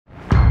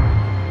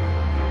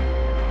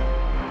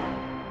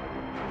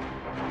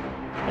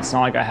It's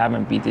not like I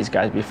haven't beat these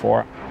guys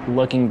before.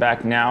 Looking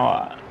back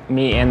now,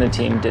 me and the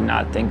team did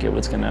not think it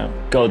was gonna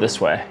go this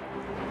way.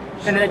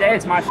 At the end of the day,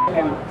 it's my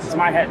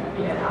head.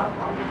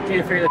 I need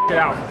to figure this shit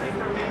out.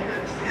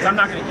 Because I'm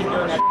not gonna keep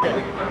doing that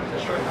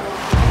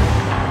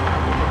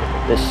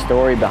shit. The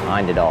story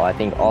behind it all, I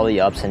think all the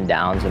ups and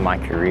downs of my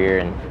career,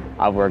 and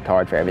I've worked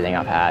hard for everything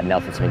I've had.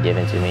 Nothing's been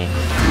given to me.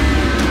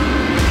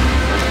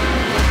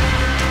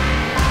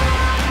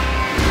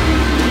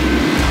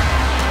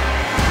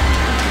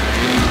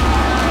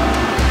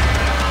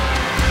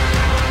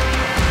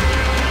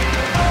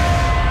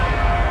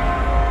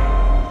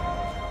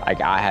 Like,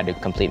 I had a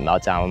complete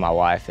meltdown with my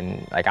wife,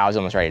 and like I was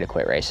almost ready to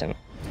quit racing.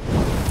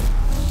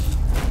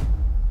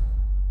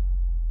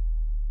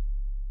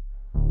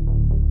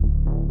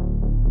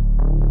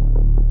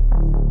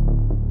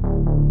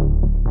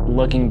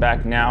 Looking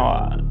back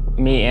now,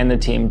 me and the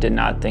team did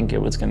not think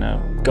it was gonna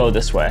go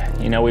this way.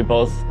 You know, we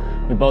both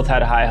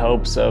had high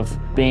hopes of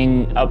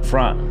being up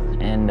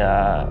front, and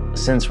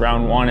since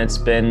round one, it's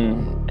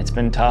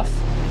been tough.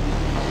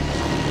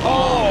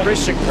 Oh,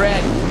 Christian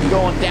Craig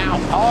going down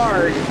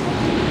hard.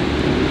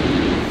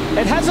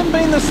 It hasn't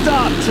been the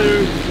start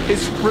to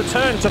his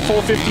return to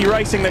 450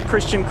 racing that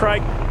Christian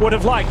Craig would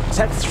have liked. He's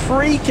had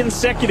 3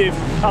 consecutive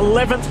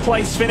 11th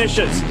place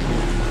finishes.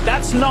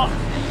 That's not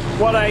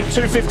what a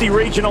 250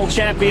 regional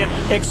champion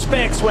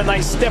expects when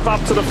they step up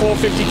to the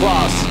 450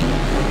 class.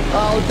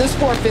 Oh, this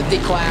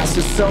 450 class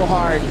is so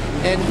hard.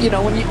 And you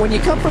know, when you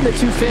come from the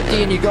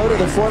 250 and you go to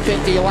the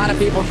 450, a lot of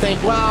people think,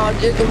 well,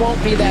 it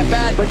won't be that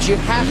bad. But you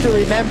have to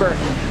remember,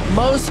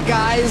 most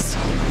guys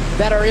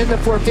that are in the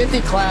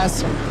 450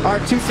 class are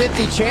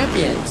 250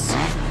 champions.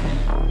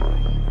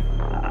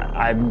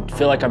 I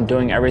feel like I'm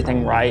doing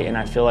everything right, and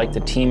I feel like the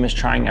team is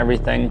trying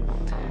everything.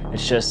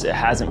 It's just, it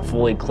hasn't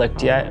fully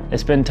clicked yet.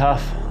 It's been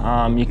tough.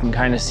 You can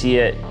kind of see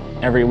it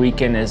every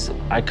weekend as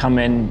I come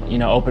in, you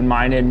know,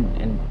 open-minded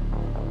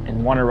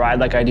and want to ride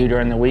like I do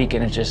during the week,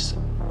 and it's just,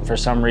 for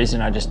some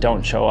reason, I just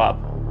don't show up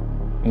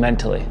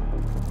mentally.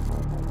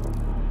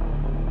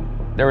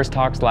 There was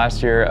talks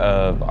last year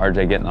of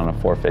RJ getting on a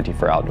 450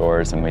 for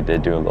outdoors, and we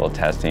did do a little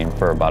testing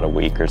for about a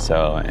week or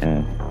so,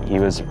 and he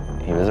was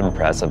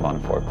impressive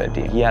on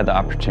 450. He had the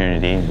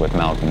opportunity with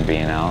Malcolm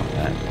being out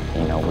that,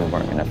 you know, we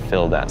weren't going to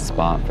fill that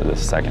spot for the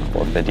second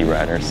 450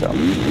 rider, so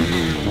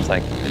I was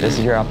like, this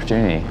is your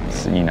opportunity.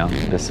 You know,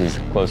 this is a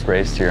close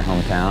race to your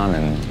hometown,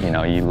 and you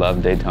know, you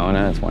love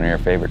Daytona, it's one of your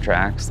favorite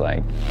tracks.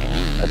 Like,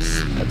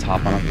 let's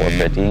hop on a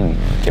 450 and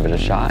give it a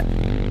shot.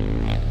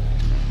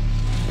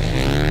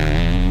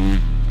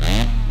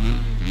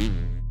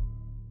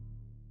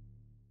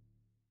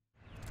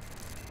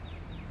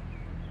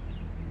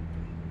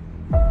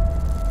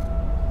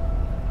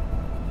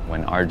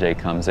 When RJ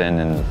comes in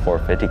the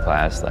 450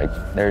 class, like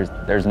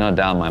there's no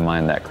doubt in my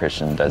mind that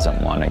Christian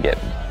doesn't want to get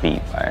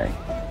beat by,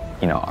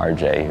 you know,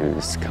 RJ,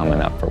 who's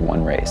coming up for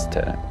one race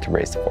to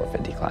race the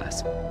 450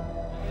 class.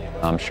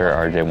 I'm sure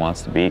RJ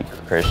wants to beat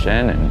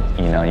Christian, and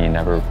you know, you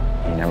never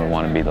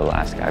want to be the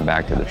last guy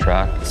back to the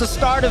truck. It's the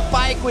start of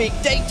Bike Week,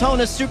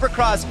 Daytona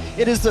Supercross.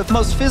 It is the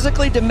most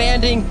physically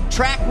demanding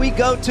track we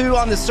go to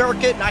on the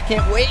circuit, and I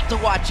can't wait to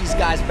watch these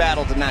guys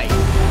battle tonight.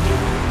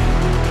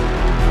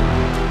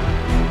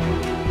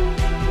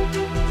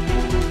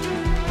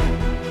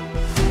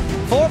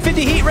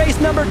 450 heat race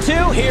number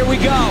 2, here we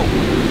go.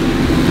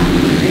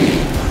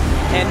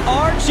 And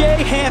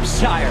RJ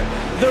Hampshire,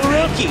 the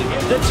rookie,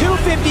 the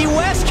 250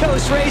 West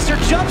Coast racer,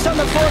 jumps on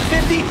the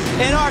 450,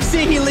 and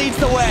RC, he leads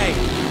the way.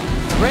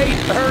 Great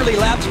early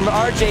laps from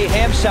RJ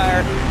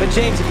Hampshire, but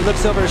James, if he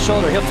looks over his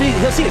shoulder, he'll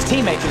see his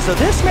teammates, and so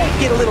this may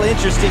get a little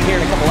interesting here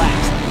in a couple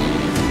laps.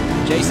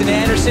 Jason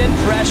Anderson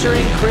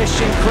pressuring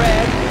Christian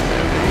Craig.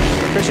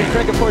 Christian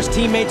Craig, of course,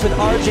 teammates with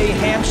RJ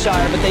Hampshire,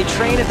 but they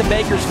train at the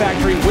Baker's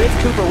factory with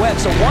Cooper Webb,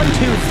 so 1,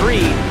 2,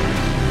 3.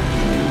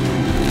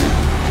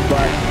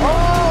 But,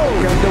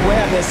 comes to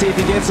Webb, let's see if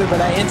he gets it, but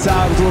that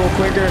inside was a little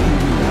quicker.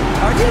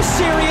 Are you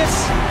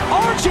serious?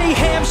 RJ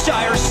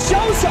Hampshire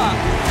shows up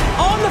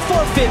on the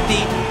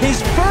 450,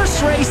 his first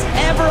race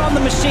ever on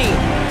the machine,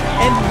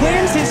 and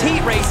wins his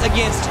heat race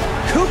against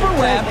Cooper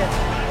Webb,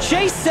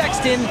 Chase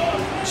Sexton,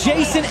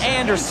 Jason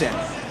Anderson.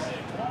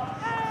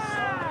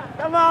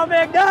 Come on,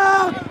 big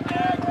dog!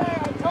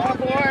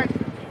 Attaboy!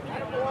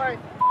 Attaboy!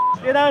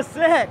 Dude, that was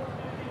sick!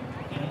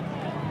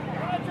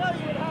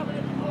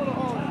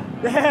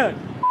 Dude!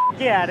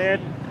 Yeah, dude!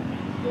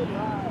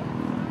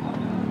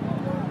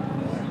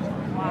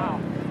 Wow.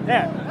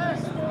 There.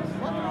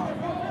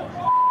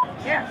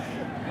 Yeah.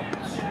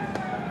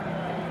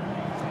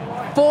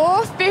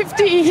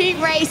 450 heat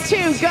race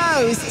 2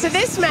 goes to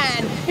this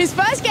man, his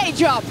first gate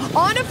drop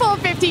on a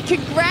 450.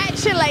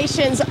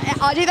 Congratulations.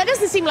 RJ, that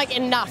doesn't seem like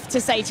enough to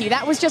say to you.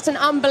 That was just an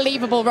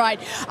unbelievable ride.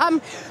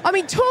 I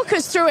mean, talk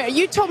us through it.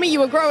 You told me you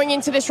were growing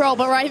into this role,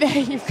 but right there,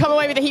 you've come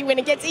away with a heat win.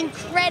 It gets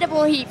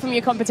incredible heat from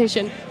your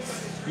competition.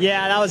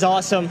 Yeah, that was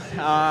awesome.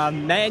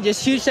 Man,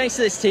 just huge thanks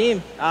to this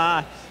team.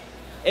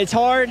 It's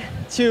hard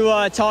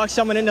to talk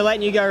someone into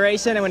letting you go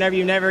racing, and whenever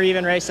you've never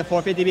even raced a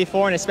 450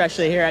 before, and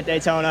especially here at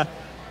Daytona.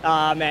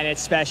 Man,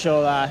 it's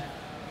special.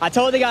 I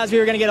told the guys we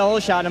were going to get a hole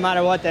shot no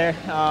matter what there.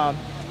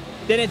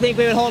 Didn't think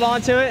we would hold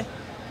on to it,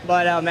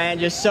 but man,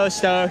 just so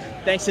stoked.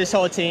 Thanks to this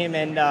whole team,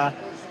 and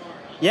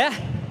yeah,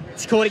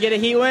 it's cool to get a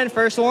heat win,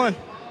 first one.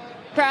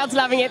 Crowd's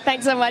loving it.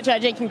 Thanks so much,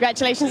 RJ.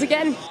 Congratulations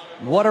again.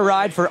 What a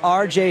ride for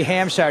RJ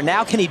Hampshire.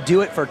 Now can he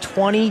do it for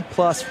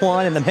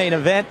 20+1 in the main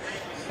event?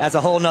 That's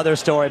a whole nother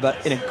story,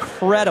 but an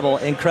incredible,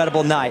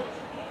 incredible night.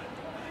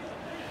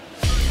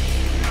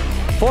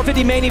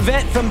 450 main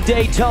event from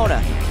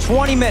Daytona.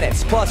 20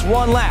 minutes plus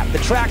 1 lap. The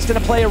track's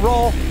gonna play a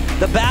role.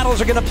 The battles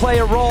are gonna play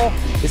a role.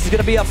 This is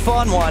gonna be a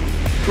fun one.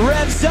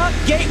 Revs up,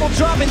 gate will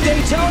drop in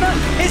Daytona.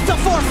 It's the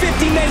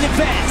 450 main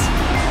event.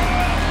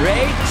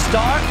 Great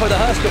start for the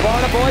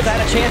Husqvarna boys. I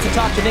had a chance to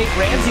talk to Nate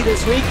Ramsey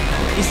this week.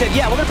 He said,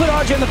 yeah, we're gonna put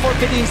RJ in the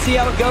 450 and see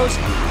how it goes.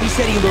 He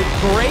said he looked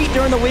great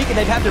during the week, and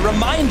they've had to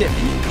remind him,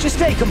 just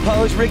stay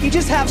composed, Ricky,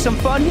 just have some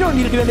fun. You don't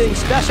need to do anything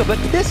special,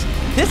 but this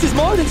is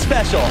more than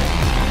special.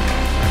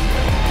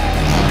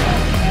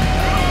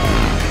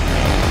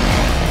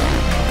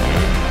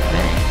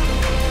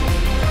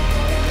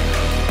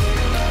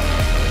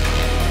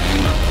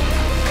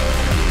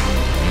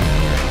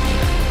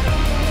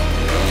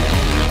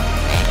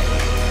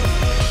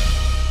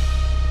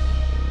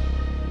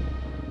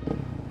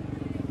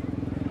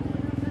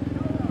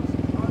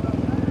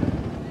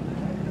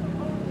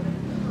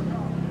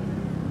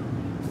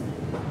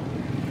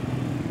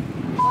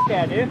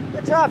 Yeah, dude.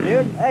 Good job,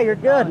 dude. Hey, you're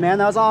good, man.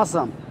 That was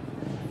awesome.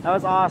 That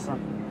was awesome.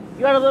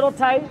 You got a little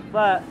tight,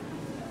 but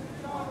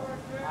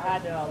I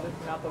had to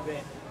loosen up a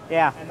bit.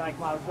 yeah. And like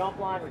my jump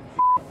line was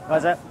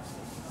Was it?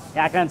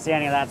 Yeah, I couldn't see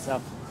any of that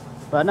stuff.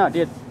 But no,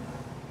 dude.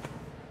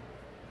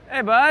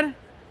 Hey, bud.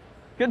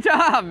 Good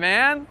job,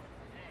 man.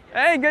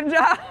 Hey, good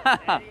job.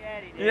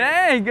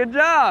 Hey, good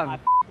job.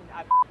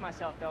 I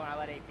myself though when I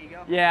let AP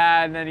go.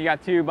 Yeah, and then you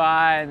got 2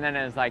 by, and then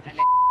it's like,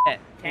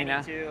 you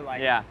know? Too,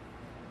 like, yeah.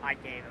 I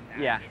gave him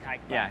that.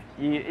 Yeah,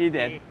 you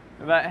did.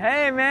 But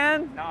hey,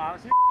 man. No, I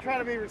was Trying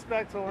to be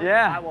respectful.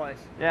 Yeah. I was.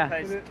 Yeah.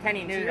 Because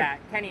Kenny knew that.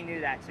 Kenny knew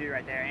that too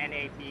right there, and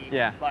AP.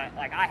 Yeah. But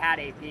like I had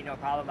AP, no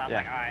problem. I was Yeah.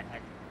 like, all right.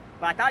 Like,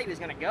 but I thought he was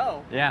gonna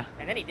go. Yeah.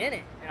 And then he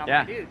didn't. And I'm Yeah.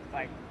 like, dude,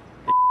 like,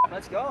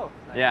 let's go.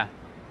 Like, Yeah.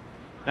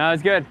 No, it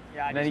was good.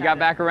 Yeah, I And then just you had got to-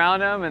 back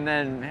around him, and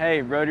then,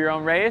 hey, rode your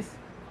own race.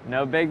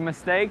 No big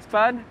mistakes,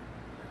 bud.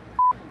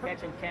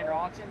 Catching Ken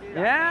Roxon, dude.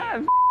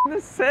 Yeah,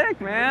 this is sick,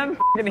 man.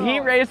 Fucking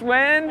heat race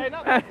win. Hey,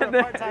 not bad for a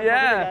part-time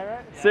Yeah, guy,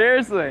 right?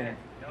 seriously.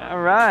 All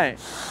right.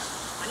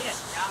 I need a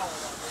scowl.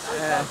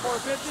 Yeah.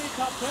 450,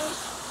 top 10.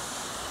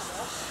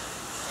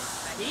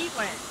 The heat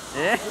went.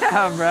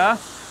 Yeah, bro.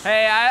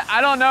 Hey,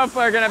 I don't know if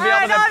we're gonna be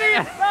able to.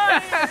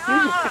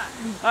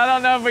 I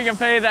don't know if we can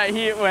pay that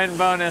heat win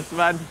bonus,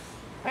 bud.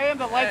 Pay him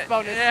the lights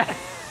bonus. Yeah.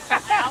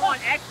 I want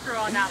extra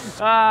on that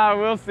one.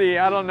 We'll see.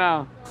 I don't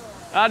know.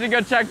 I'll have to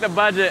go check the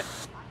budget.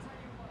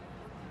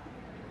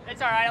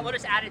 It's all right. We'll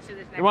just add it to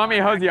this next You want me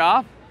to one. hose you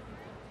off?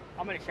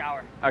 I'm gonna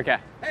shower. Okay.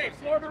 Hey,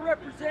 Florida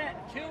represent.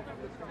 Killed him.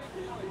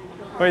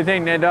 What do you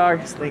think, Nate Dogg?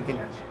 Just thinking.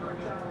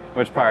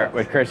 Which part?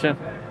 With Christian?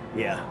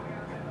 Yeah.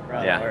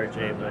 Probably Yeah.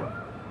 RJ, but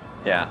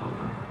Yeah.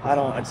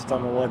 I just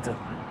don't know what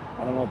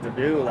to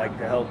do, like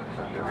to help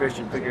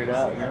Christian figure it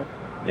out, you know?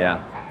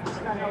 Yeah.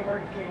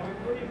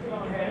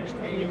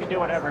 You can do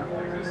whatever.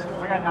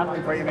 I got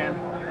nothing for you, man.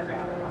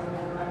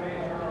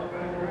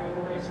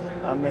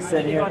 I'm gonna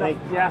sit here and think.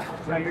 Yeah,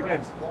 no, you're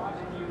good.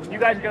 You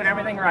guys are doing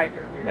everything right.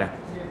 Yeah.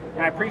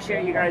 And I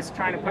appreciate you guys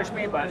trying to push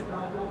me, but at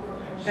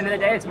the end of the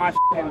day, it's my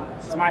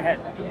head.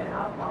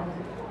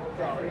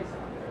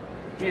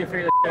 You need to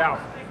figure this shit out.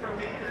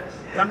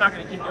 'Cause I'm not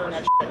gonna keep doing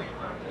that shit.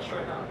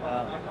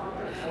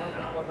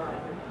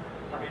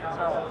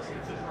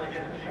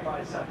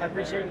 I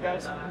appreciate you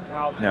guys. And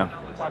I'll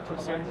talk to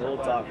you soon. We'll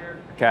talk.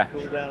 Okay.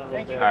 Cool down a little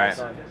Thank bit. you. All right.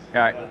 All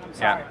right.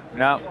 Yeah.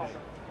 No.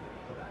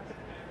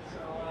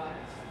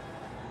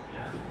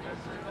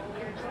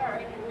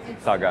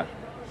 It's all good.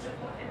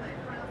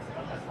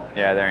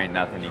 Yeah, there ain't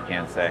nothing you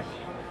can't say.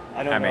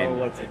 I don't know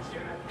what to,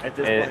 at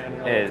this point, I don't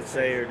know what to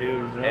say or do.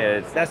 You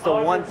know? That's the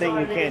one thing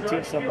you can't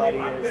teach somebody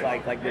is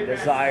like the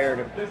desire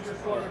to,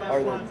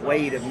 or the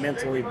way to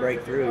mentally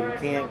break through. You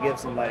can't give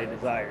somebody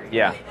desire.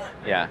 Yeah.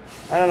 Yeah.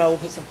 I don't know. We'll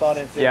put some thought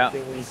into it Yeah. and see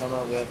what we come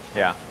up with.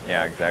 Yeah.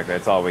 Yeah. Exactly.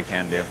 That's all we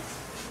can do.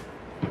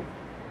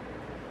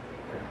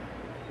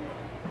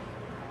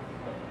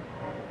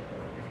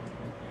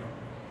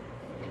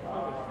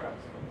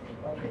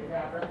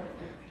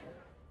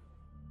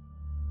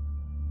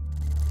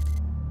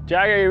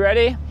 Jag, are you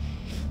ready?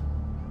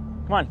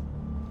 Come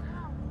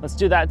on. Let's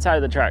do that side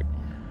of the track.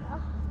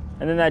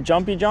 And then that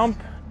jumpy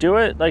jump, do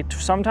it like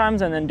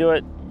sometimes and then do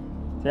it,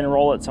 then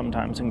roll it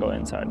sometimes and go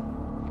inside.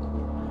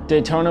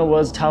 Daytona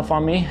was tough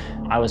on me.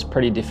 I was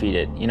pretty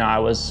defeated. You know, I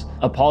was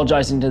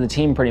apologizing to the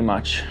team pretty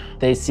much.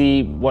 They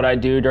see what I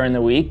do during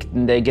the week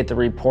and they get the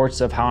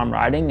reports of how I'm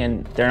riding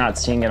and they're not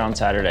seeing it on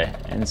Saturday.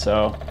 And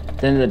so at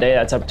the end of the day,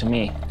 that's up to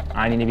me.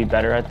 I need to be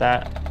better at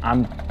that.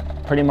 I'm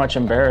pretty much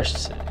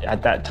embarrassed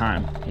at that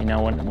time, you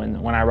know,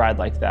 when I ride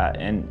like that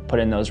and put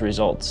in those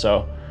results.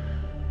 So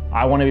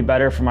I want to be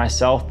better for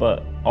myself,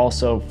 but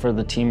also for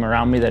the team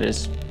around me that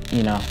is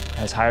you know,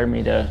 has hired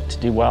me to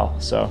do well.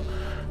 So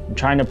I'm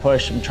trying to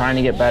push, I'm trying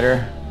to get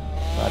better,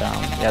 but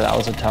yeah, that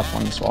was a tough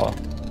one to swallow.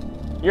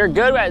 You're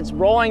good at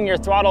rolling your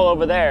throttle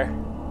over there.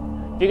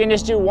 If you can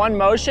just do one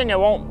motion, it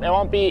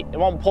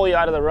won't pull you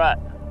out of the rut.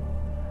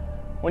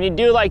 When you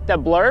do like the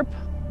blurp,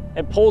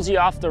 it pulls you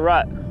off the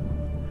rut.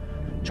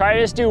 Try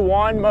to just do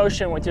one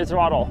motion with your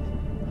throttle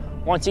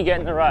once you get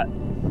in the rut.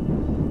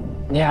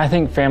 Yeah, I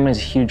think family is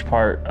a huge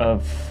part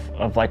of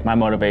like my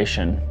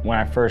motivation. When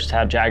I first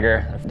had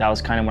Jagger, that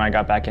was kind of when I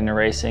got back into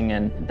racing,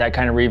 and that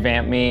kind of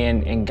revamped me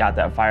and got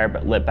that fire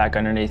lit back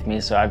underneath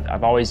me. So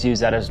I've always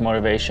used that as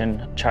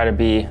motivation. Try to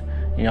be,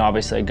 you know,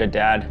 obviously a good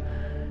dad,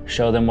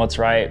 show them what's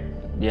right.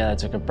 Yeah,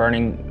 it's like a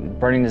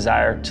burning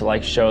desire to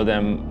like show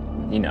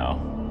them, you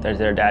know, that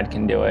their dad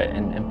can do it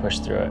and push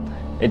through it.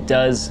 It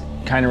does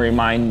kind of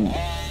remind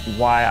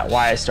why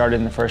I started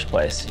in the first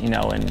place, you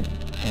know, and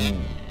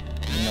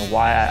you know,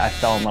 why I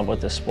fell in love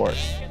with this sport.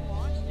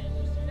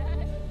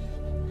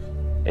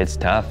 It's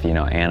tough, you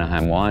know,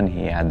 Anaheim won,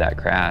 he had that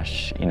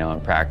crash, you know,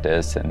 in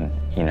practice, and,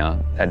 you know,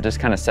 that just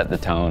kind of set the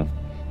tone.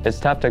 It's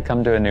tough to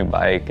come to a new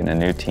bike and a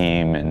new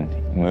team and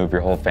move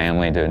your whole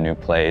family to a new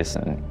place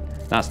and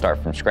not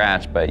start from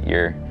scratch, but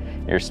you're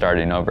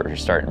starting over, you're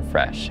starting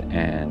fresh,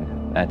 and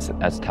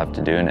that's tough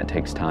to do, and it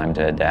takes time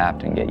to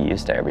adapt and get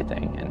used to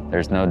everything. And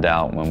there's no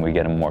doubt when we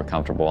get him more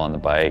comfortable on the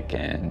bike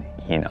and,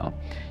 you know,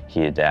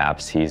 he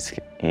adapts, he's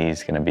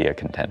going to be a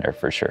contender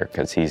for sure,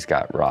 because he's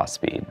got raw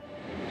speed.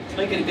 Let's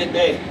make it a good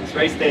day. It's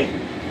race day,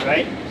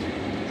 right?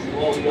 This is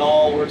what we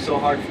all work so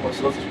hard for.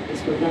 So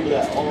let's remember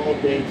that all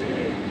day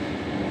today.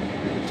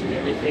 In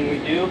everything we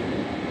do,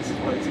 this is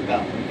what it's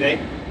about, okay?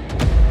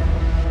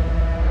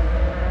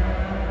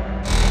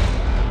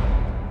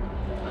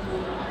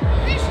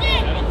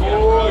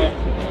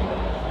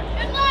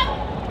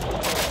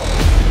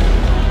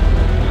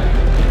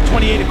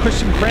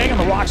 Christian Craig on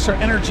the Rockstar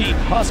Energy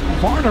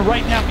Husqvarna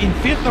right now in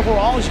 5th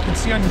overall, as you can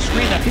see on your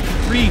screen, at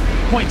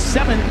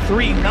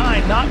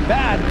 53.739. Not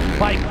bad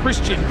by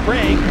Christian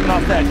Craig, coming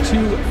off that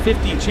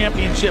 250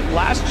 championship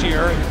last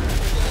year.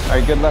 All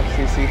right, good luck,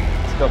 CC.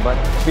 Let's go, bud.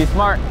 Be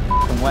smart.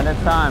 And when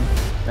it's time,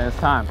 then it's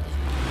time.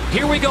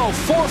 Here we go,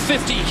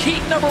 450,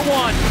 heat number 1.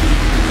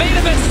 Main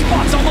event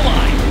spots on the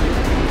line.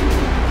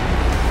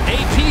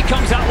 AP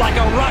comes out like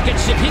a rocket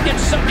ship. He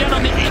gets shut down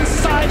on the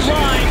inside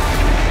line.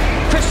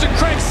 Christian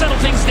Craig settled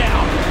things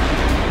down.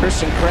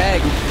 Christian Craig,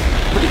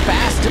 pretty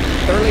fast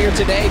earlier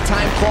today,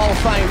 time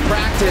qualifying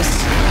practice.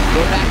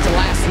 Go back to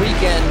last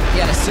weekend, he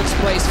had a 6th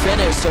place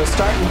finish, so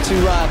starting to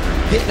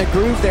get in a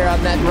groove there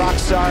on that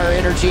Rockstar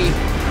Energy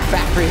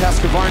factory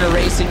Husqvarna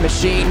racing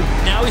machine.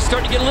 Now he's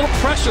starting to get a little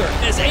pressure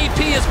as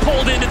AP is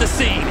pulled into the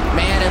scene.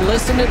 Man, and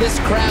listen to this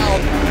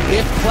crowd.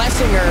 If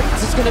Plessinger,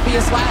 this is going to be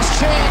his last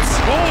chance.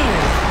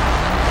 Boom!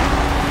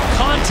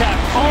 Contact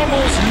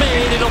almost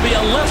made. It'll be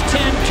a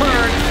left-hand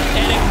turn,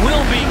 and it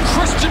will be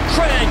Christian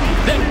Craig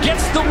that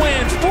gets the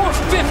win.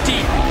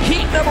 450,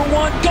 heat number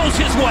 1 goes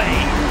his way.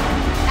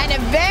 And a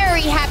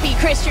very happy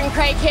Christian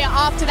Craig here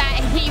after that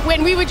heat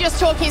win. We were just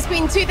talking, it's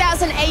been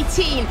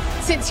 2018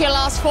 since your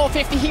last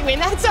 450 heat win.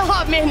 That's a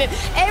hot minute.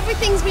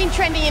 Everything's been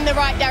trending in the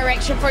right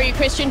direction for you,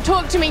 Christian.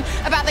 Talk to me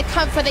about the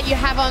comfort that you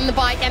have on the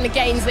bike and the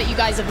gains that you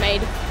guys have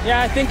made.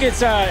 Yeah, I think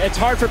it's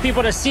hard for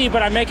people to see,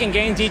 but I'm making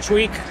gains each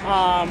week.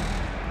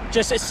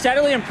 Just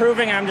steadily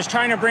improving. I'm just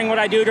trying to bring what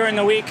I do during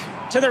the week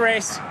to the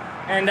race.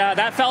 And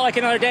that felt like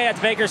another day at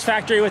the Baker's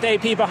factory with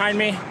AP behind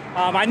me.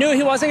 I knew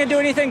he wasn't gonna do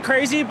anything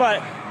crazy,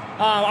 but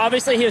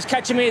obviously he was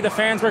catching me. The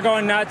fans were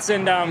going nuts.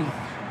 And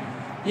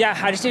yeah,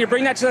 I just need to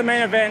bring that to the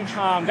main event.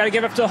 Got to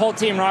give up to the whole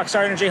team,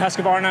 Rockstar Energy,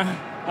 Husqvarna,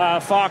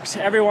 Fox,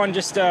 everyone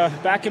just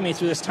backing me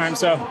through this time.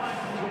 So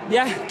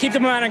yeah, keep the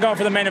momentum going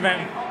for the main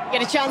event.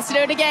 Get a chance to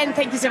do it again.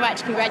 Thank you so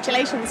much.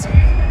 Congratulations.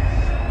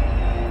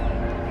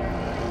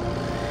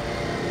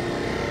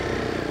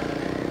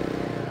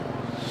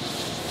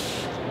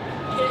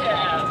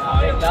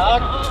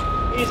 Dog.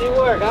 Easy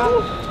work,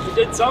 huh? You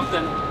did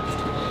something.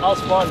 That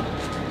was fun.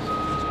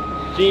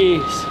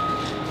 Jeez.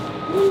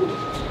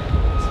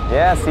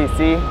 Yeah,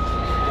 CC.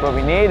 That's what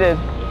we needed.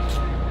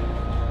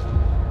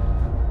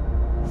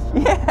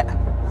 Yeah.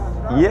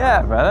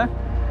 Yeah, brother.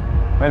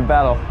 Way to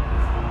battle.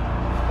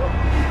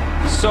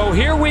 So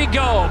here we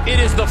go. It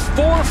is the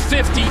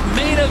 450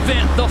 main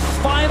event, the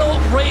final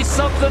race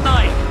of the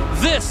night.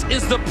 This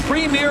is the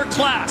premier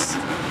class.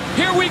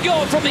 Here we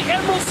go from the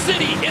Emerald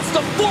City. It's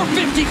the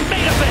 450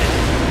 main event.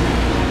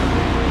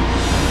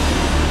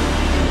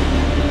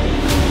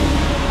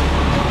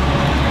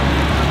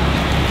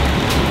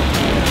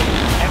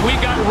 And we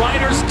got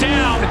riders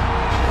down,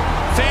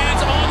 fans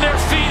on their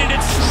feet, and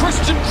it's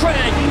Christian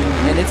Craig.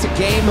 And it's a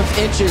game of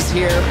inches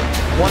here.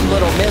 One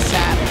little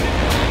mishap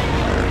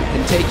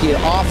can take you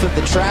off of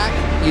the track,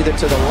 either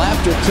to the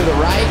left or to the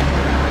right.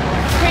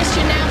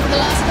 Christian now for the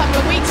last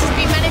couple of weeks has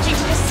been managing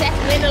to just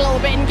settle in a little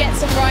bit and get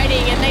some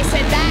riding, and they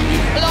said that,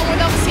 along with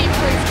obviously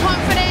improved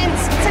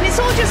confidence, and it's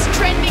all just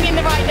trending in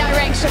the right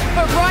direction.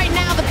 But right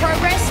now the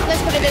progress, let's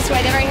put it this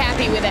way, they're very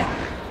happy with it.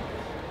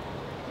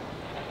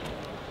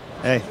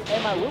 Hey.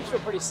 Hey, my whoops were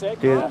pretty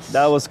sick. Dude,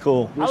 that was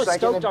cool. I was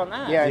stoked on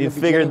that. Yeah, you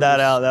figured that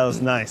out. That was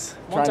nice.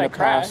 Once I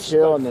crashed,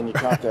 hill and then you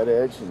caught that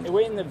edge. And it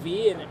went in the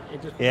V and it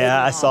just.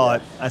 Yeah, I saw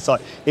it. I saw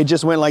it. It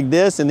just went like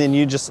this, and then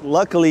you just,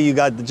 luckily you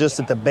got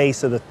just at the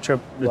base of the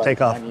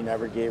takeoff. And you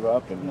never gave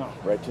up, and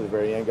right to the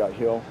very end got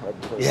hill. Right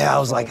yeah, I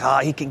was like,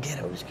 he can get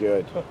it. It was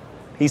good.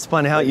 He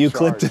spun out, you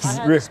clipped his I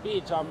had rear. the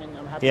speed, so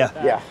I'm happy Yeah. with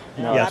that. Yeah.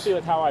 And I'm happy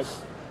with how I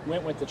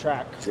went with the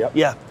track. Yep.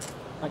 Yeah.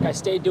 Like I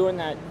stayed doing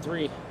that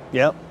 3.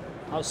 Yep.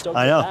 I was stoked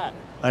I know. with that.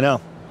 I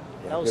know.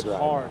 That was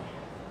hard.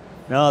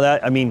 No,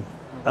 I mean,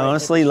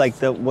 honestly, like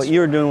what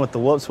you were doing with the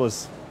whoops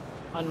was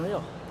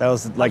unreal. That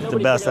was like the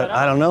best.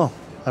 I don't know.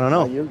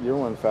 You're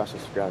one of the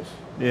fastest guys.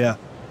 Yeah.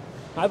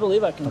 I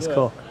believe I can That's do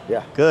cool. it.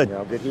 Yeah. Good.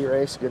 Good heat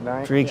race, good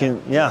night.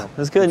 Freaking, yeah. It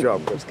was good. Good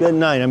job. It was a good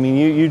night. I mean,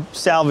 you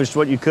salvaged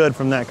what you could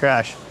from that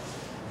crash.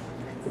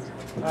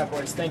 All right,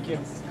 boys. Thank you.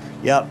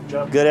 Yep.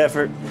 Good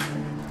effort.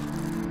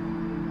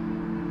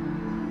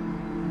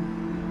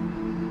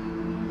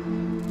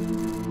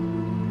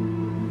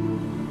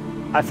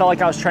 I felt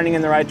like I was trending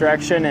in the right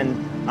direction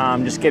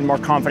and just getting more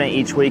confident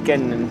each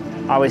weekend.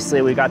 And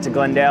obviously we got to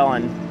Glendale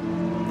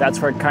and that's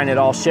where kind of it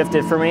all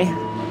shifted for me.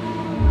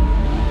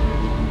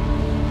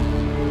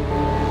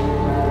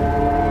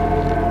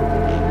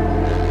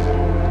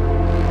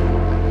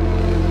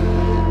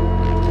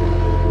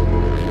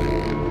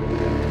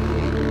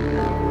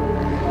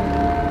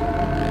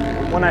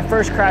 When I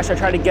first crashed, I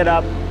tried to get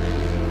up.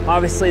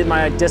 Obviously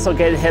my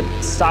dislocated hip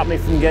stopped me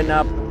from getting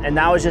up. And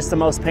that was just the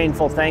most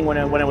painful thing when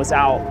it was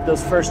out.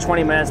 Those first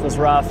 20 minutes was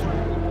rough.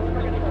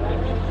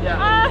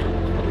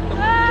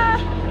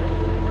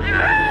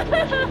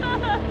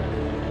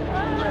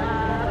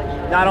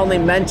 Not only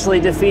mentally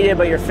defeated,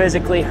 but you're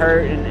physically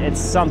hurt, and it's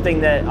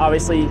something that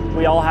obviously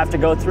we all have to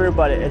go through,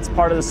 but it's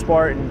part of the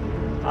sport,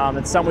 and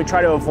it's something we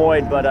try to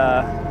avoid, but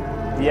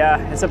yeah,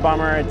 it's a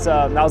bummer.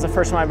 That was the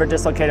first time I ever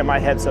dislocated my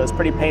hip, so it's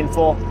pretty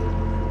painful.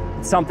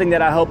 It's something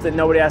that I hope that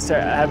nobody has to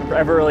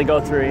ever really go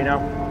through, you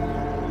know?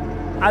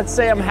 I'd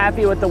say I'm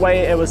happy with the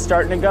way it was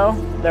starting to go.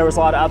 There was a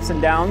lot of ups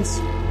and downs.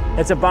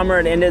 It's a bummer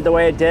it ended the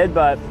way it did,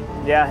 but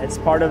yeah, it's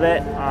part of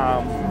it.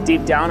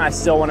 Deep down, I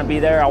still want to be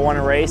there. I want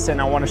to race,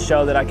 and I want to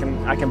show that I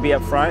can be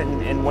up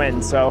front and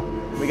win. So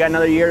we got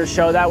another year to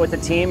show that with the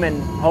team,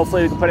 and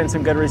hopefully we can put in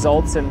some good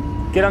results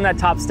and get on that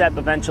top step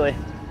eventually.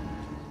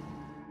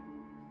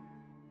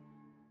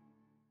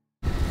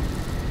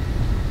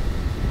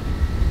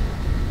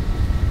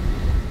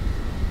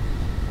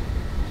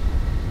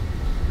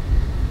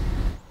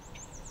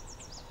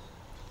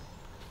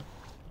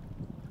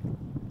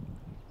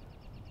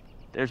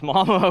 There's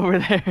Mama over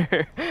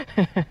there.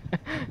 If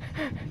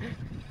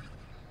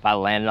I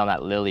landed on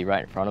that lily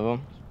right in front of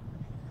him.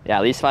 Yeah,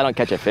 at least if I don't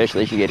catch a fish, at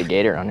least you get a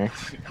gator on here.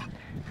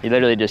 He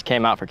literally just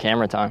came out for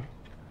camera time.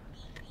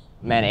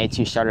 Man,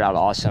 A2 started out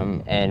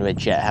awesome, and with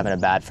Jet having a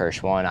bad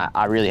first one,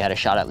 I really had a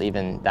shot at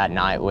leaving that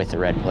night with the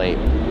red plate.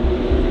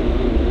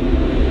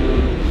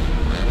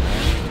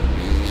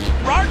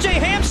 RJ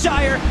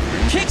Hampshire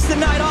kicks the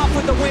night off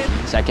with the win.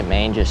 Second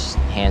main, just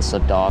hand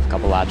slipped off, a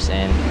couple laps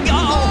in.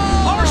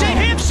 Uh-oh, RJ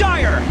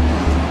Hampshire!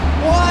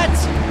 What?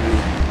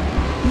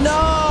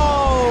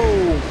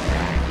 No!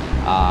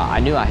 I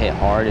knew I hit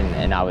hard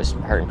and I was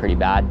hurting pretty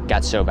bad.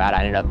 Got so bad, I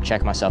ended up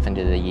checking myself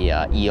into the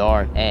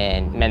ER.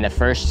 And man, the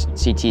first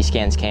CT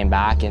scans came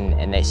back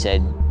and they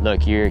said,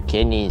 look, your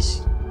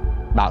kidney's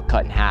about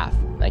cut in half.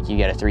 Like you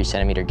got a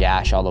 3-centimeter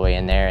gash all the way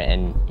in there,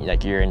 and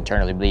like you're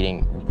internally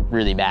bleeding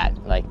really bad.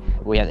 Like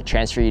we have to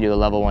transfer you to a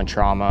level 1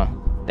 trauma.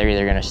 They're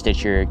either gonna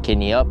stitch your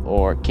kidney up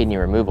or kidney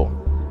removal.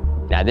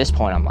 Now at this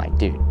point, I'm like,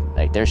 dude,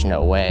 like there's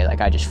no way.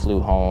 Like I just flew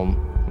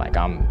home. Like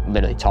I'm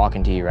literally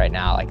talking to you right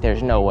now. Like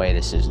there's no way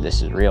this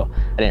is real.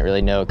 I didn't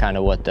really know kind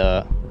of what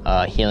the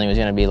healing was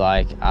gonna be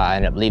like. I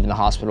ended up leaving the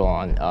hospital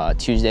on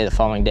Tuesday, the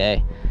following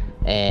day,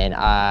 and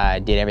I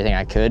did everything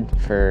I could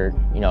for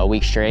a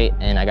week straight.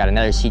 And I got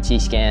another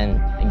CT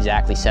scan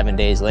exactly 7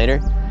 days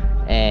later,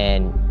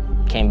 and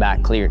came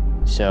back cleared.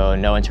 So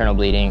no internal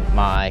bleeding.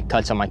 My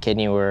cuts on my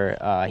kidney were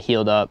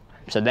healed up.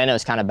 So then it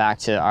was kind of back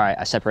to, all right,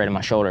 I separated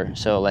my shoulder.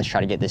 So let's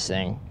try to get this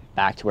thing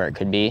back to where it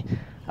could be,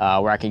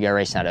 where I could go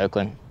racing out of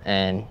Oakland.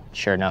 And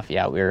sure enough,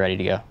 yeah, we were ready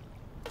to go.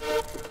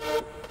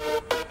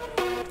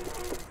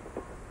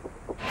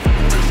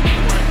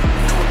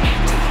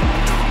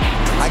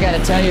 I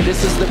gotta tell you,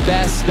 this is the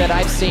best that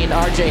I've seen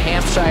RJ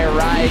Hampshire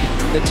ride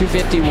the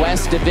 250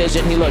 West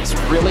division. He looks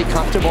really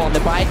comfortable on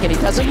the bike, and he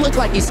doesn't look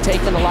like he's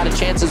taking a lot of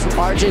chances.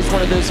 RJ's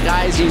one of those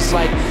guys, he's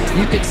like,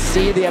 you can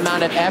see the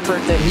amount of effort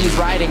that he's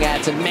riding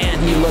at, and man,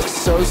 he looks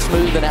so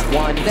smooth in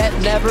F1. That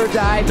never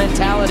die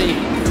mentality,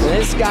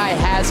 this guy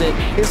has it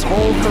his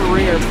whole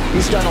career.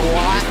 He's done a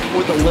lot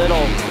with a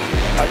little.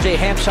 RJ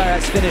Hampshire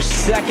has finished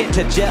second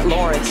to Jet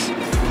Lawrence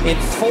in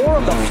 4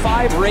 of the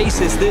 5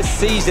 races this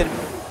season.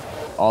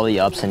 All the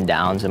ups and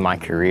downs in my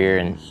career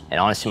and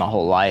honestly my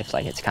whole life,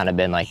 like it's kind of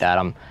been like that.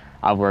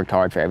 I've worked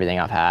hard for everything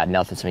I've had.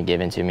 Nothing's been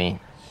given to me.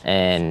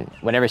 And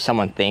whenever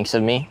someone thinks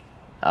of me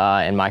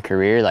in my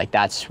career, like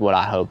that's what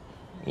I hope,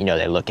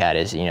 they look at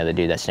is, the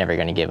dude that's never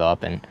going to give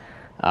up. And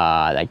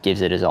that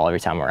gives it his all every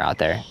time we're out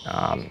there.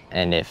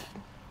 And if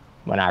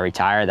when I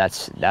retire,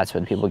 that's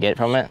what people get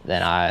from it,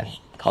 then I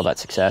call that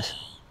success.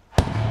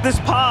 This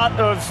part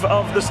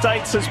of the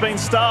States has been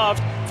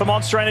starved for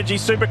Monster Energy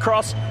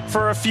Supercross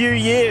for a few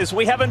years.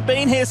 We haven't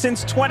been here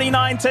since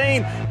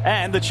 2019,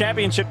 and the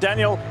championship,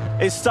 Daniel,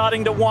 is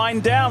starting to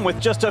wind down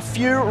with just a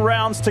few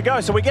rounds to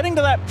go. So we're getting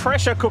to that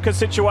pressure cooker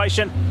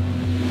situation.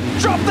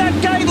 Drop that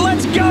gate,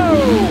 let's go!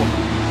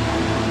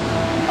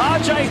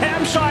 RJ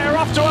Hampshire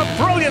off to a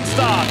brilliant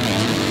start.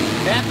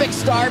 Epic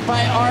start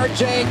by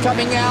RJ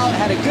coming out,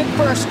 had a good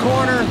first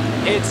corner.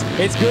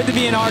 It's good to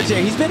be in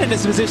RJ. He's been in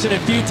this position a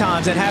few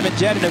times and having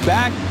Jet in the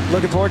back.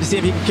 Looking forward to see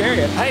if he can carry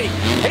it. Hey,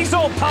 he's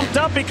all pumped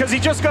up because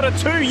he just got a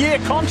 2-year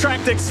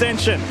contract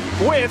extension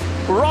with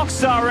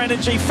Rockstar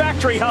Energy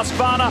Factory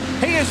Husqvarna.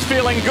 He is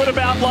feeling good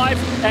about life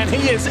and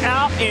he is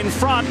out in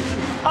front.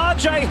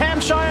 RJ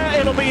Hampshire,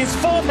 it'll be his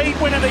 4th heat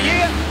win of the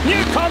year,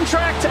 new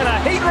contract and a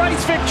heat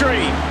race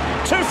victory.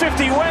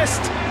 250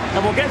 West.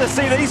 And we'll get to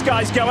see these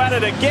guys go at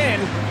it again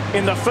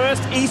in the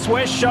first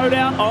East-West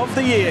showdown of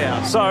the year.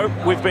 So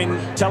we've been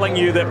telling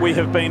you that we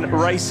have been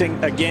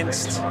racing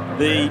against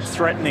the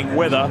threatening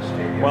weather.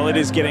 Well, it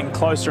is getting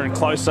closer and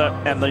closer,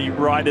 and the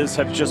riders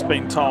have just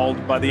been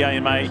told by the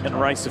AMA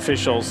and race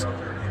officials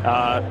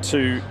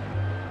to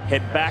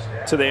head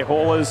back to their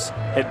haulers,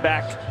 head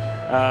back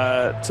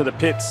to the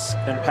pits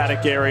and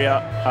paddock area,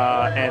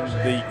 and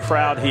the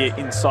crowd here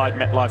inside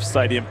MetLife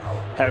Stadium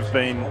have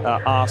been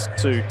asked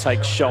to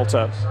take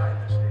shelter.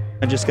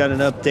 I just got an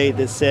update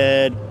that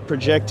said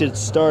projected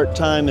start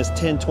time is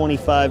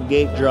 10:25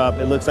 gate drop.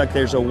 It looks like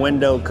there's a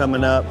window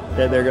coming up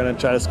that they're going to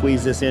try to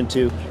squeeze this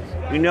into.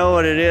 You know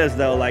what it is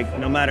though, like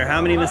no matter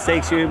how many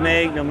mistakes you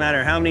make, no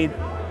matter how many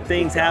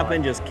things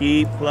happen, just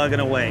keep plugging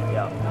away.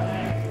 All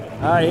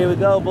right, here we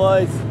go,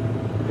 boys.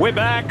 We're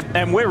back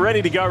and we're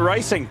ready to go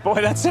racing.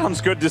 Boy, that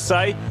sounds good to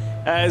say.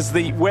 As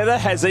the weather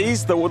has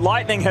eased, the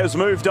lightning has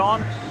moved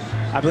on.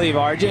 I believe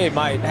RJ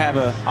might have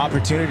an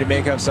opportunity to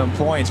make up some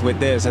points with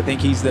this. I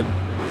think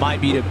might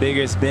be the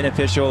biggest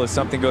beneficial if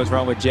something goes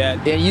wrong with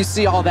Jet. Yeah, you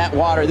see all that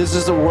water. This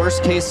is the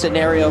worst case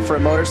scenario for a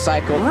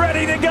motorcycle.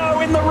 Ready to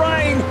go in the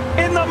rain,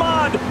 in the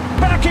mud,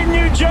 back in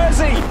New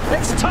Jersey.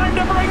 It's time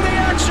to bring the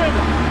action.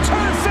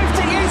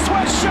 250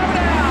 East-West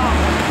showdown.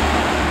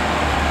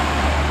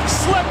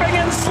 Slipping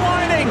and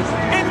sliding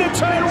into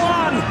turn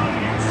 1.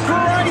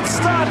 Great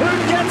start. Who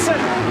gets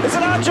it? Is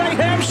it RJ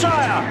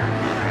Hampshire?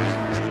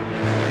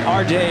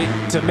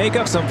 RJ, to make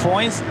up some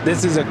points,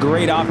 this is a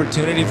great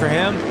opportunity for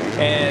him,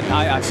 and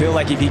I feel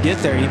like if he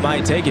gets there, he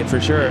might take it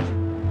for sure.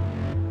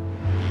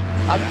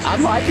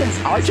 I'm liking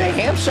RJ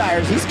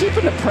Hampshire. He's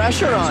keeping the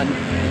pressure on.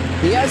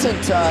 He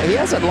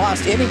hasn't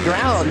lost any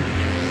ground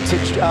to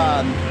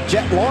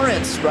Jet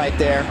Lawrence right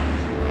there.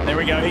 There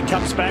we go. He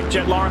comes back.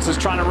 Jet Lawrence is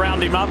trying to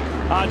round him up.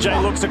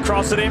 RJ looks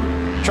across at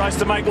him, tries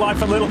to make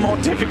life a little more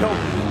difficult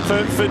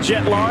for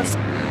Jet Lawrence.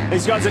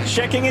 These guys are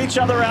checking each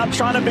other out,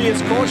 trying to be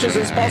as cautious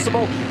as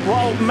possible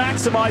while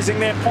maximizing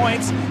their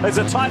points. There's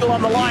a title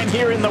on the line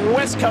here in the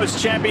West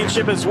Coast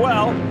Championship as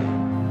well.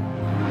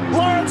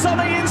 Lawrence on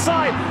the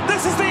inside.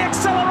 This is the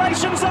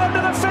acceleration zone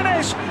to the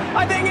finish.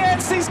 I think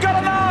Anstey's got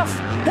enough.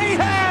 He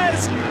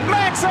has.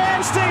 Max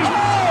Anstey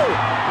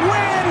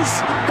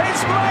wins his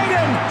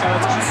maiden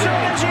Monster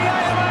Energy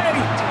AMA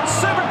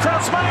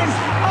Supercross main.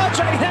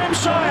 RJ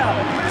Hampshire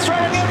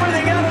throwing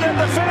everything at it at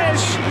the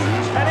finish.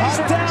 And he's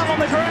down on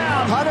the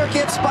ground. Hunter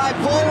gets by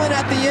Bolin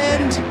at the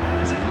end.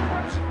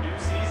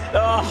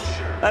 Oh,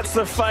 that's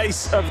the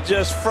face of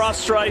just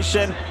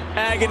frustration,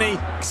 agony.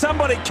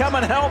 Somebody come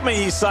and help me,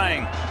 he's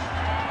saying.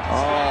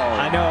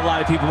 I know a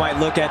lot of people might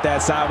look at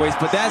that sideways,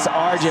 but that's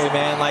RJ,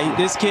 man. Like,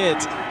 this kid,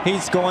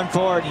 he's going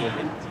forward.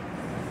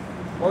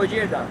 What would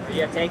you have done? Would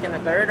you have taken the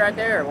third right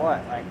there or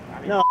what? Like, I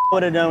mean, No, I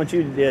would have done what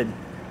you did.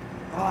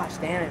 gosh,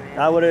 damn it, man.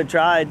 I would have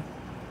tried.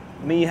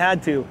 I mean, you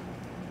had to.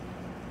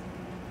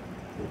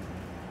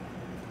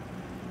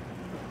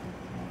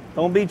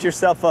 Don't beat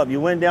yourself up.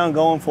 You went down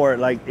going for it,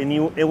 and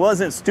it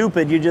wasn't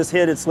stupid. You just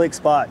hit a slick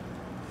spot.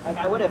 Like,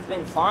 I would have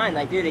been fine.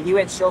 Like, dude, he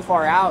went so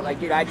far out. Like,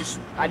 dude, I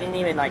didn't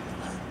even, like,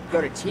 go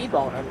to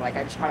T-bone him. Like,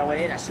 I just kind of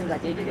went in as soon as I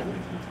did it.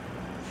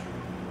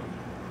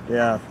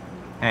 Yeah.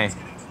 Hey,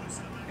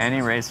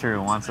 any racer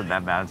who wants it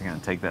that bad is going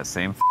to take that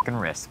same fucking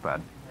risk,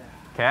 bud.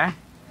 Okay?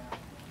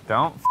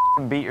 Don't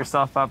fucking beat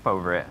yourself up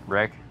over it,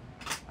 Rick.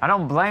 I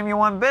don't blame you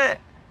one bit.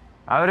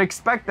 I would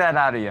expect that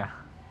out of you.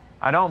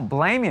 I don't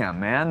blame you,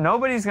 man.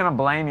 Nobody's going to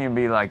blame you and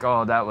be like,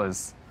 oh, that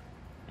was...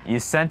 You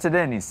sent it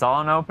in. You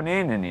saw an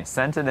opening and you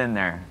sent it in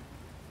there.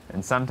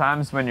 And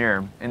sometimes when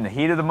you're in the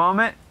heat of the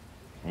moment,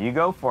 you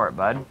go for it,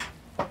 bud.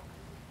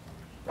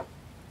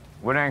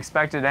 Wouldn't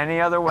expect it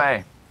any other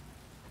way.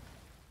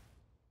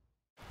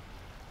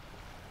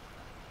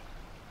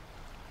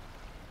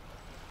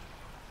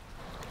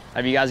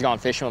 Have you guys gone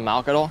fishing with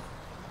Malk at all?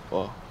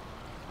 Whoa.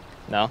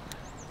 No?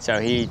 So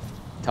he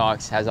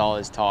talks, has all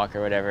his talk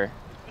or whatever.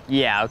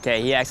 Yeah,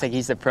 okay, he acts like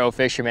he's the pro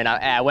fisherman.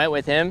 I went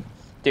with him.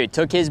 Dude,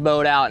 took his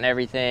boat out and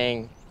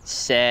everything,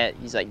 set.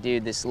 He's like,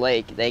 dude, this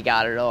lake, they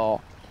got it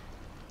all.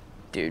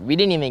 Dude, we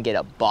didn't even get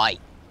a bite.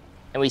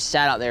 And we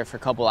sat out there for a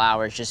couple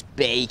hours just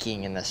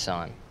baking in the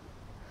sun.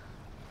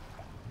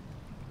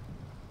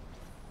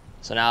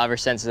 So now ever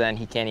since then,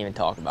 he can't even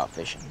talk about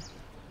fishing.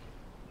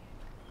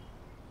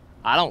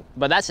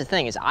 But that's the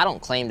thing, is I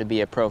don't claim to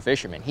be a pro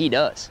fisherman. He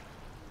does.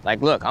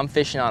 Like, look, I'm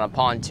fishing on a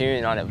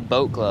pontoon on a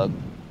boat club.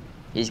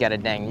 He's got a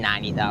dang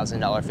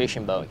 $90,000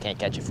 fishing boat and can't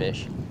catch a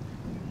fish.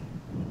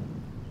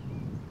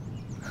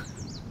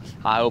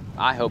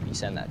 I hope you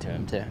send that to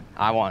him too.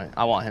 I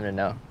want him to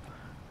know.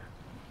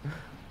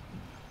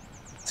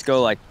 Let's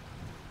go like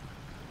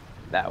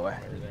that way.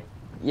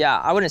 Yeah,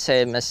 I wouldn't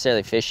say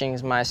necessarily fishing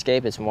is my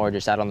escape. It's more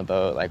just out on the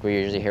boat. Like, we're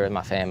usually here with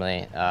my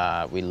family.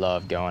 We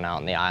love going out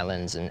on the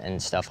islands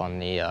and stuff on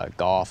the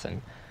Gulf,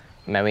 and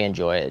man, we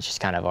enjoy it. It's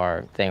just kind of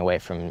our thing away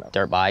from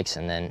dirt bikes.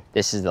 And then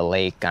this is the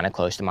lake kind of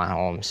close to my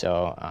home,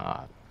 so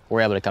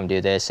we're able to come do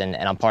this. And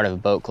I'm part of a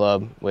boat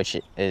club, which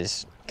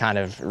is kind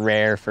of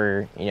rare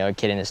for, you know, a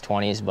kid in his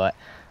 20s, but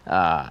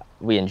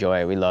we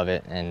enjoy it. We love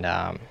it, and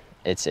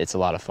it's a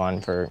lot of fun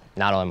for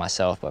not only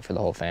myself but for the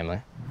whole family.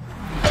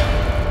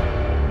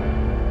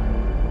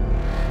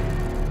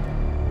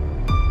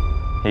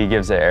 He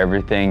gives it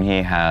everything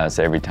he has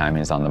every time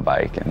he's on the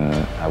bike, and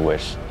I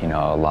wish, you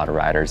know, a lot of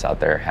riders out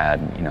there had,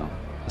 you know,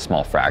 a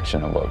small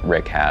fraction of what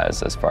Rick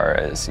has as far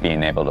as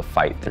being able to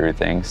fight through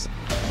things.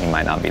 He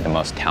might not be the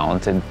most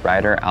talented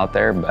rider out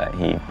there, but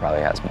he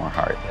probably has more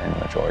heart than the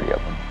majority of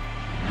them.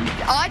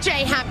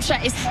 RJ Hampshire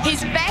is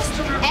his best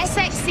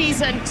SX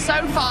season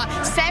so far.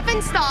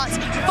 7 starts,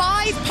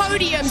 5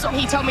 podiums.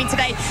 He told me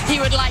today he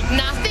would like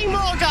nothing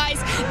more,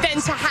 guys, than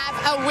to have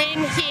a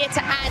win here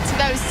to add to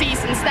those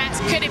season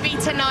stats. Could it be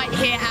tonight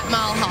here at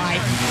Mile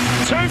High?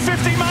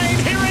 250 main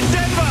here in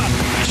Denver.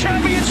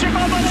 Championship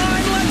on the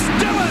line. Let's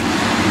do it.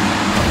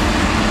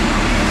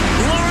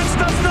 Lawrence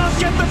does not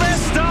get the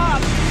best start.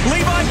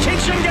 Levi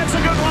Kitchen gets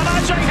a good one.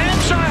 RJ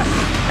Hampshire.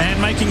 And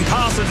making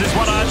passes is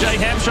what RJ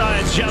Hampshire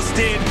just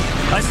did.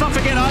 Let's not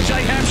forget RJ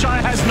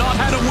Hampshire has not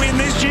had a win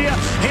this year.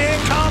 Here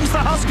comes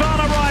the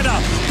Husqvarna rider,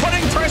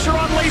 putting pressure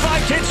on Levi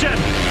Kitchen.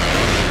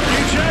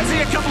 New Jersey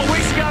a couple of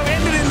weeks ago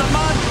ended in the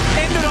mud,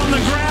 ended on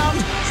the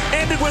ground,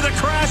 ended with a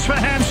crash for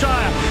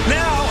Hampshire.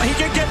 Now he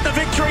can get the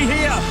victory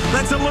here.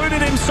 That's eluded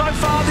him so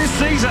far this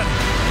season.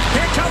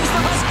 Here comes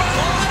the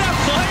Husqvarna rider.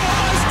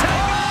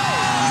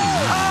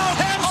 Oh,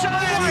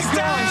 Hampshire is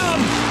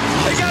down.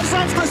 He goes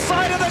off the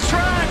side of the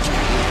track.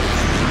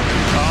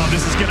 Oh,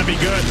 this is going to be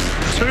good.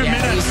 2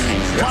 minutes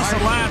plus a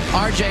lap.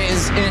 RJ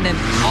is in an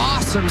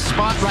awesome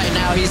spot right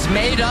now. He's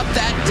made up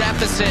that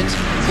deficit.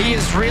 He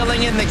is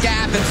reeling in the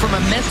gap, and from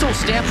a mental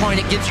standpoint,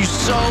 it gives you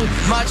so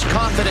much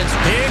confidence.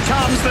 Here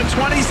comes the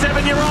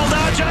 27-year-old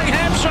RJ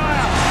Hampshire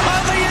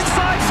on the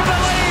inside for the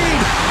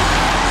lead.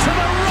 To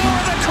the roar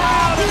of the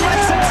crowd, and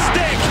lets it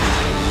stick.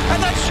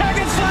 And the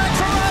checkered flag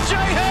for RJ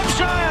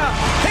Hampshire.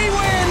 He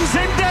wins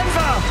in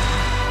Denver.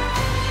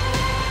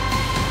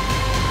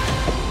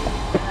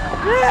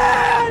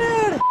 Yeah,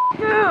 dude!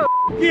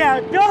 Yeah,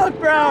 go,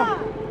 bro!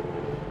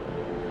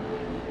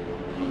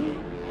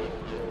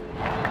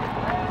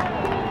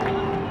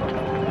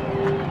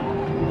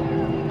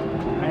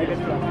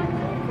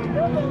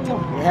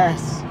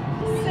 Yes.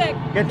 Sick.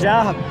 Good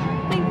job.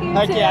 Thank you.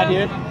 Heck yeah,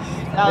 dude.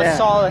 That was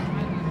solid.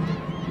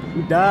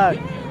 You died.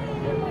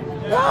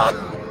 Love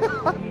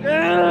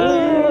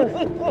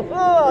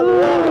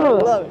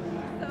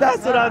it.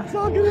 That's what I'm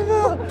talking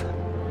about.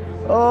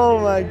 Oh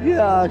my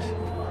gosh.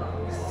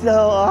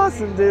 So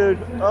awesome, dude.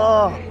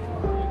 Oh.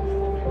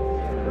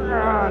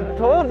 I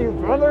told you,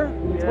 brother.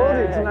 I told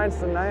you tonight's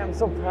the night. I'm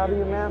so proud of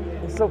you, man.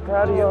 I'm so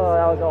proud of you. Oh,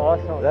 that was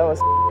awesome. That was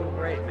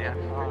great, man.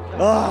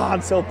 Oh,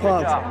 I'm so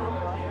pumped.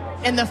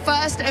 In the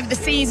first of the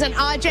season,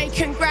 RJ,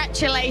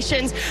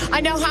 congratulations.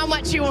 I know how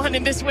much you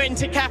wanted this win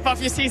to cap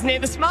off your season here.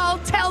 The smile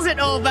tells it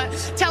all, but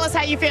tell us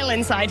how you feel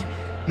inside.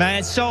 Man,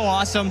 it's so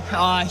awesome.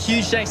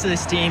 Huge thanks to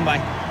this team.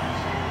 Like,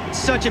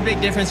 such a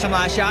big difference from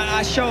last year.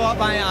 I show up,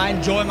 I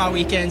enjoy my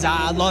weekends.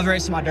 I love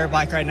racing my dirt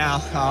bike right now.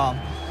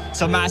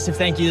 So massive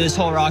thank you to this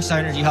whole Rockstar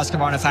Energy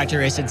Husqvarna Factory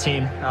Racing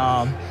team.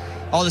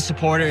 All the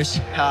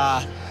supporters.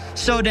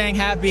 So dang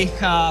happy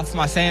for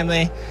my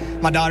family,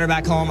 my daughter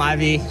back home,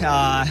 Ivy.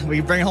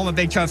 We bring home a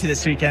big trophy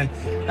this weekend.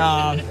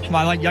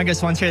 My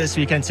youngest one's here this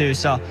weekend too.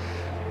 So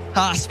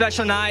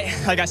special night.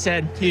 Like I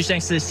said, huge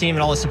thanks to this team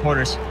and all the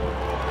supporters.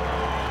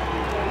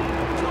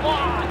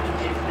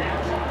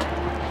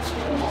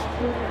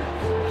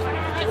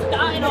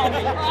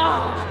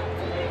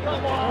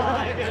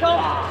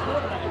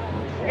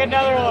 Get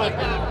another one.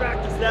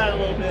 Practice that a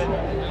little bit.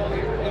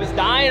 It was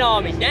dying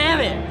on me, damn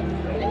it.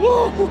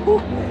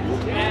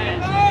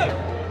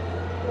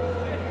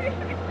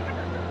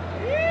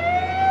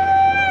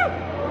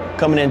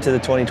 Coming into the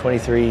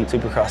 2023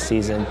 Supercross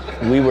season,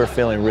 we were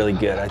feeling really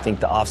good. I think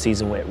the off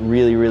season went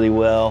really, really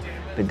well.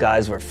 The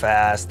guys were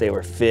fast, they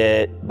were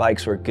fit,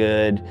 bikes were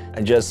good.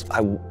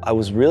 I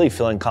was really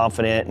feeling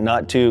confident,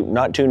 not too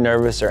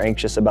nervous or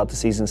anxious about the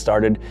season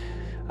started.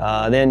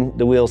 Then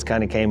the wheels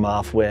kind of came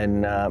off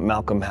when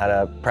Malcolm had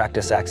a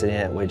practice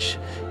accident, which,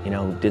 you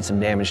know, did some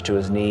damage to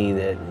his knee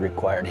that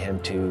required him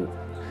to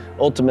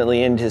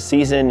ultimately end his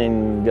season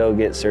and go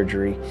get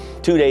surgery.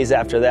 2 days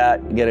after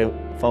that, get a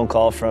phone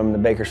call from the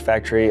Baker's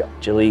factory.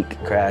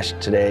 Jalik crashed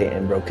today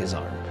and broke his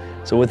arm.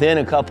 So within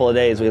a couple of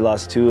days, we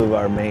lost 2 of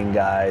our main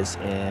guys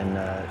and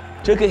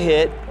took a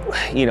hit.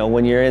 You know,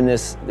 when you're in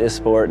this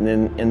sport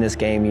and in this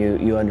game,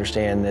 you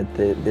understand that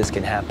this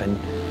can happen.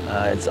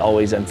 It's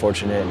always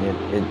unfortunate,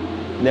 and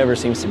it never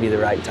seems to be the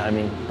right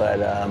timing. But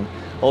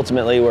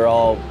ultimately,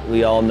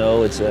 we all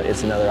know it's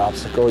another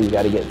obstacle. You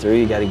got to get through.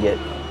 You got to get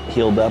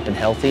healed up and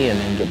healthy, and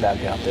then get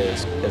back out there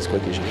as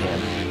quick as you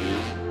can.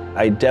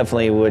 I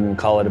definitely wouldn't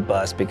call it a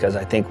bust, because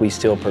I think we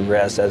still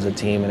progressed as a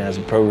team and as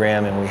a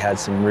program, and we had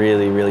some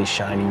really, really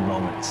shining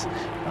moments.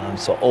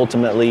 So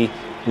ultimately,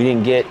 we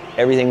didn't get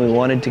everything we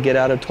wanted to get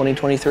out of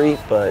 2023,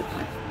 but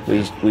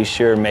we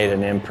sure made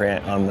an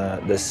imprint on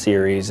the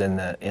series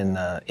and in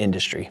the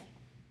industry.